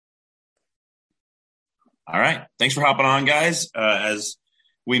All right. Thanks for hopping on, guys. As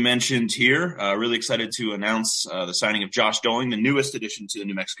we mentioned here, really excited to announce the signing of Josh Doling, the newest addition to the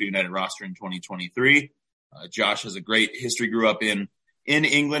New Mexico United roster in 2023. Josh has a great history, grew up in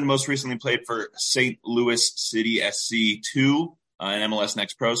England, most recently played for St. Louis City SC2 in MLS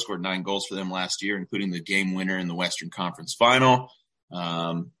Next Pro, scored 9 goals for them last year, including the game winner in the Western Conference Final.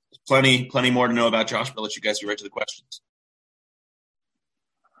 Plenty more to know about Josh, but I'll let you guys get right to the questions.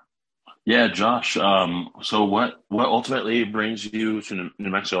 Yeah, Josh. So what ultimately brings you to New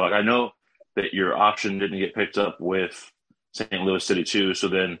Mexico? Like, I know that your option didn't get picked up with St. Louis City too. So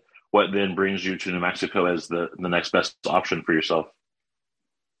then, what then brings you to New Mexico as the next best option for yourself?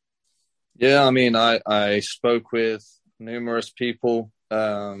 Yeah, I mean, I spoke with numerous people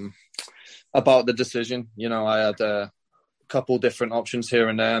about the decision. You know, I had a couple different options here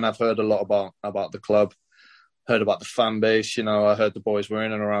and there, and I've heard a lot about the club. Heard about the fan base, you know, I heard the boys were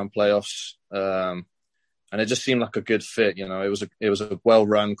in and around playoffs. And it just seemed like a good fit, you know. It was a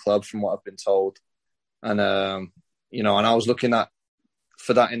well-run club from what I've been told. And you know, and I was looking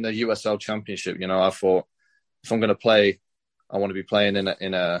for that in the USL Championship, you know. I thought if I'm going to play, I want to be playing in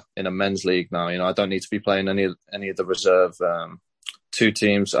a men's league now, you know. I don't need to be playing any of the reserve 2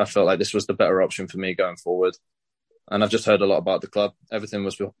 teams. I felt like this was the better option for me going forward. And I've just heard a lot about the club. Everything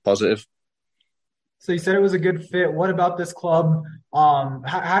was positive. So you said it was a good fit. What about this club?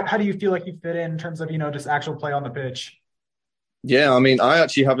 How do you feel like you fit in terms of, you know, just actual play on the pitch? Yeah, I mean, I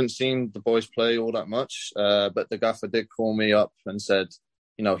actually haven't seen the boys play all that much, but the gaffer did call me up and said,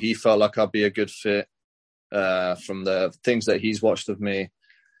 you know, he felt like I'd be a good fit from the things that he's watched of me.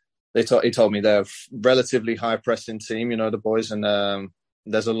 He told me they're a relatively high pressing team, you know, the boys, and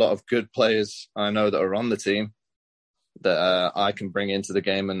there's a lot of good players I know that are on the team that I can bring into the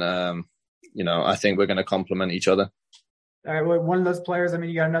game, and you know, I think we're going to complement each other. All right, well, one of those players, I mean,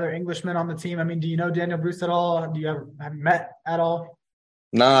 you got another Englishman on the team. I mean, do you know Daniel Bruce at all? Have you met at all?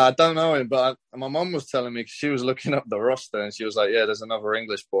 Nah, I don't know him, but my mom was telling me, because she was looking up the roster, and she was like, yeah, there's another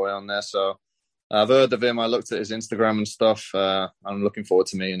English boy on there. So I've heard of him. I looked at his Instagram and stuff. I'm looking forward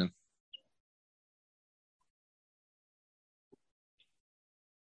to meeting him.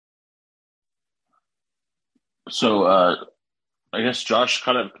 So I guess, Josh,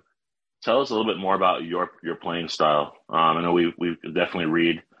 kind of tell us a little bit more about your playing style. I know we definitely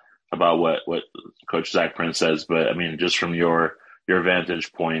read about what Coach Zach Prince says, but I mean, just from your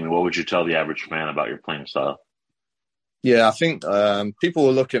vantage point, what would you tell the average fan about your playing style? Yeah, I think people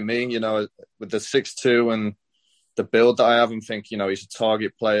will look at me, you know, with the 6'2" and the build that I have, and think, you know, he's a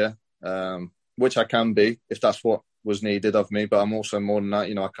target player, which I can be if that's what was needed of me. But I'm also more than that.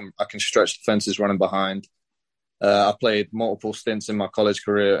 You know, I can stretch the fences running behind. I played multiple stints in my college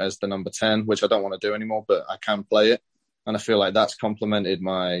career as the number 10, which I don't want to do anymore, but I can play it. And I feel like that's complemented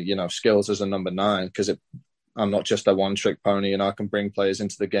my, you know, skills as a number 9, because I'm not just a one-trick pony, and I can bring players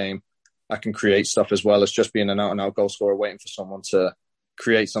into the game. I can create stuff as well as just being an out-and-out goal scorer waiting for someone to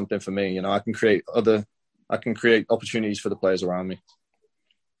create something for me. You know, I can create opportunities for the players around me.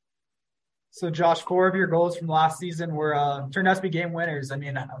 So, Josh, 4 of your goals from last season were turned out to be game winners. I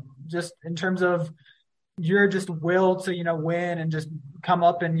mean, just in terms of your just will to, you know, win and just come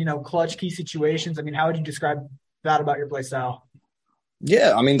up in, you know, clutch key situations. I mean, how would you describe that about your play style?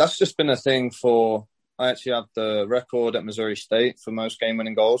 Yeah, I mean, that's just been a thing I actually have the record at Missouri State for most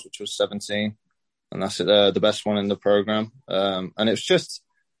game-winning goals, which was 17. And that's the best one in the program. And it's just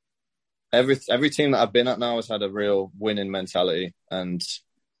every team that I've been at now has had a real winning mentality. And,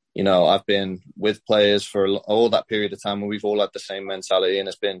 you know, I've been with players for all that period of time, and we've all had the same mentality. And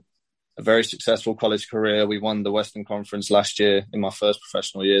it's been a very successful college career. We won the Western Conference last year in my first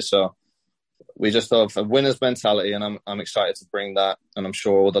professional year. So we just have a winner's mentality, and I'm excited to bring that. And I'm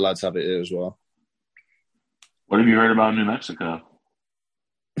sure all the lads have it here as well. What have you heard about New Mexico?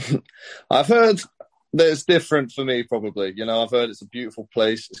 I've heard that it's different for me, probably. You know, I've heard it's a beautiful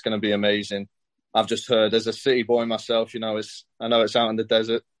place. It's going to be amazing. I've just heard, as a city boy myself, you know, I know it's out in the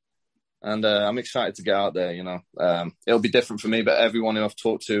desert. And I'm excited to get out there, you know. It'll be different for me, but everyone who I've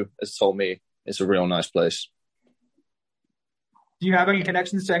talked to has told me it's a real nice place. Do you have any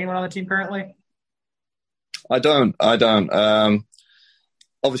connections to anyone on the team currently? I don't.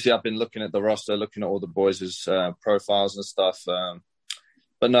 Obviously, I've been looking at the roster, looking at all the boys' profiles and stuff.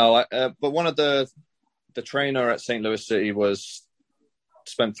 But no, but one of the trainer at St. Louis City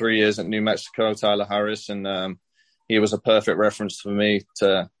spent 3 years at New Mexico, Tyler Harris, and he was a perfect reference for me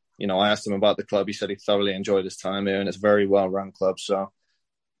to, you know, I asked him about the club. He said he thoroughly enjoyed his time here, and it's a very well-run club. So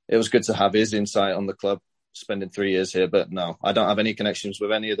it was good to have his insight on the club, spending 3 years here. But no, I don't have any connections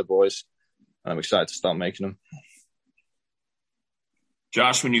with any of the boys. I'm excited to start making them.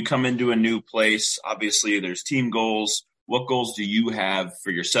 Josh, when you come into a new place, obviously there's team goals. What goals do you have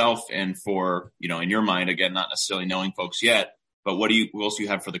for yourself and for, in your mind, again, not necessarily knowing folks yet, but what else do you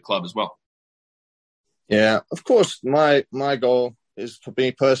have for the club as well? Yeah, of course, my goal is, for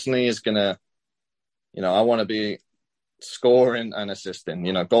me personally, is going to, I want to be scoring and assisting.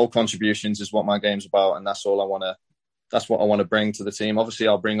 Goal contributions is what my game's about, and that's what I want to bring to the team. Obviously,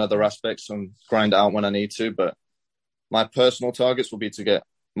 I'll bring other aspects and grind it out when I need to, but my personal targets will be to get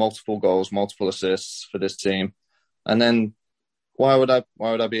multiple goals, multiple assists for this team. And then why would I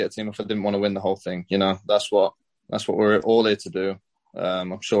be at a team if I didn't want to win the whole thing? That's what we're all here to do.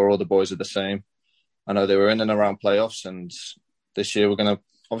 I'm sure all the boys are the same. I know they were in and around playoffs, and this year we're going to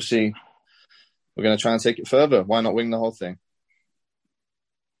try and take it further. Why not win the whole thing?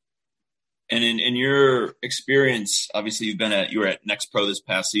 And in your experience, obviously you were at Next Pro this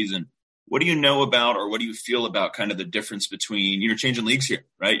past season. What do you know about, or what do you feel about kind of the difference between, you're changing leagues here,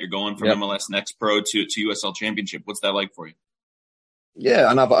 right? You're going from MLS Next Pro to USL Championship. What's that like for you? Yeah,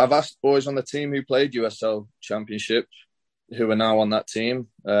 and I've asked boys on the team who played USL Championship, who are now on that team,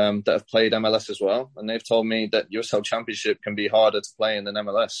 that have played MLS as well, and they've told me that USL Championship can be harder to play in than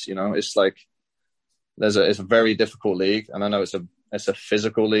MLS. It's like it's a very difficult league, and I know it's a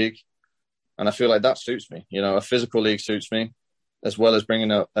physical league, and I feel like that suits me. A physical league suits me, as well as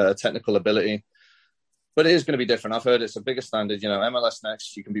bringing a technical ability. But it is going to be different. I've heard it's a bigger standard. MLS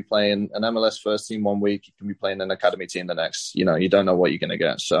Next, you can be playing an MLS first team one week, you can be playing an academy team the next. You don't know what you're going to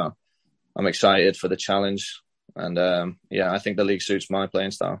get. So I'm excited for the challenge. And I think the league suits my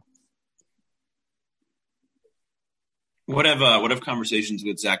playing style. What have conversations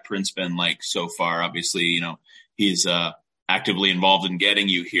with Zach Prince been like so far? Obviously, he's actively involved in getting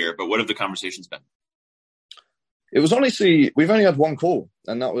you here, but what have the conversations been? It was we've only had one call,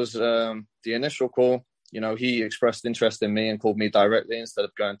 and that was the initial call. He expressed interest in me and called me directly instead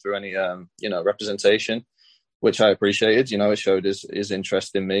of going through any, representation, which I appreciated. It showed his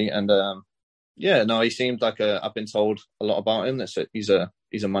interest in me. And, he seemed like I've been told a lot about him. He's a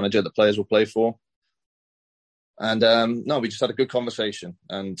manager that players will play for. And, we just had a good conversation,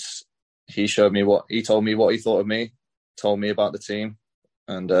 and he told me what he thought of me, told me about the team.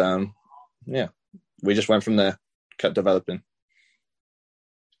 And, we just went from there. Kept developing.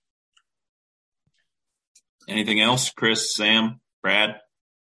 Anything else, Chris, Sam, Brad?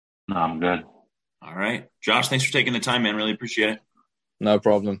 No, I'm good. All right. Josh, thanks for taking the time, man. Really appreciate it. No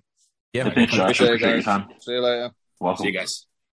problem. Yeah, thanks, Josh. Appreciate it, guys. Your time. See you later. Welcome. See you guys.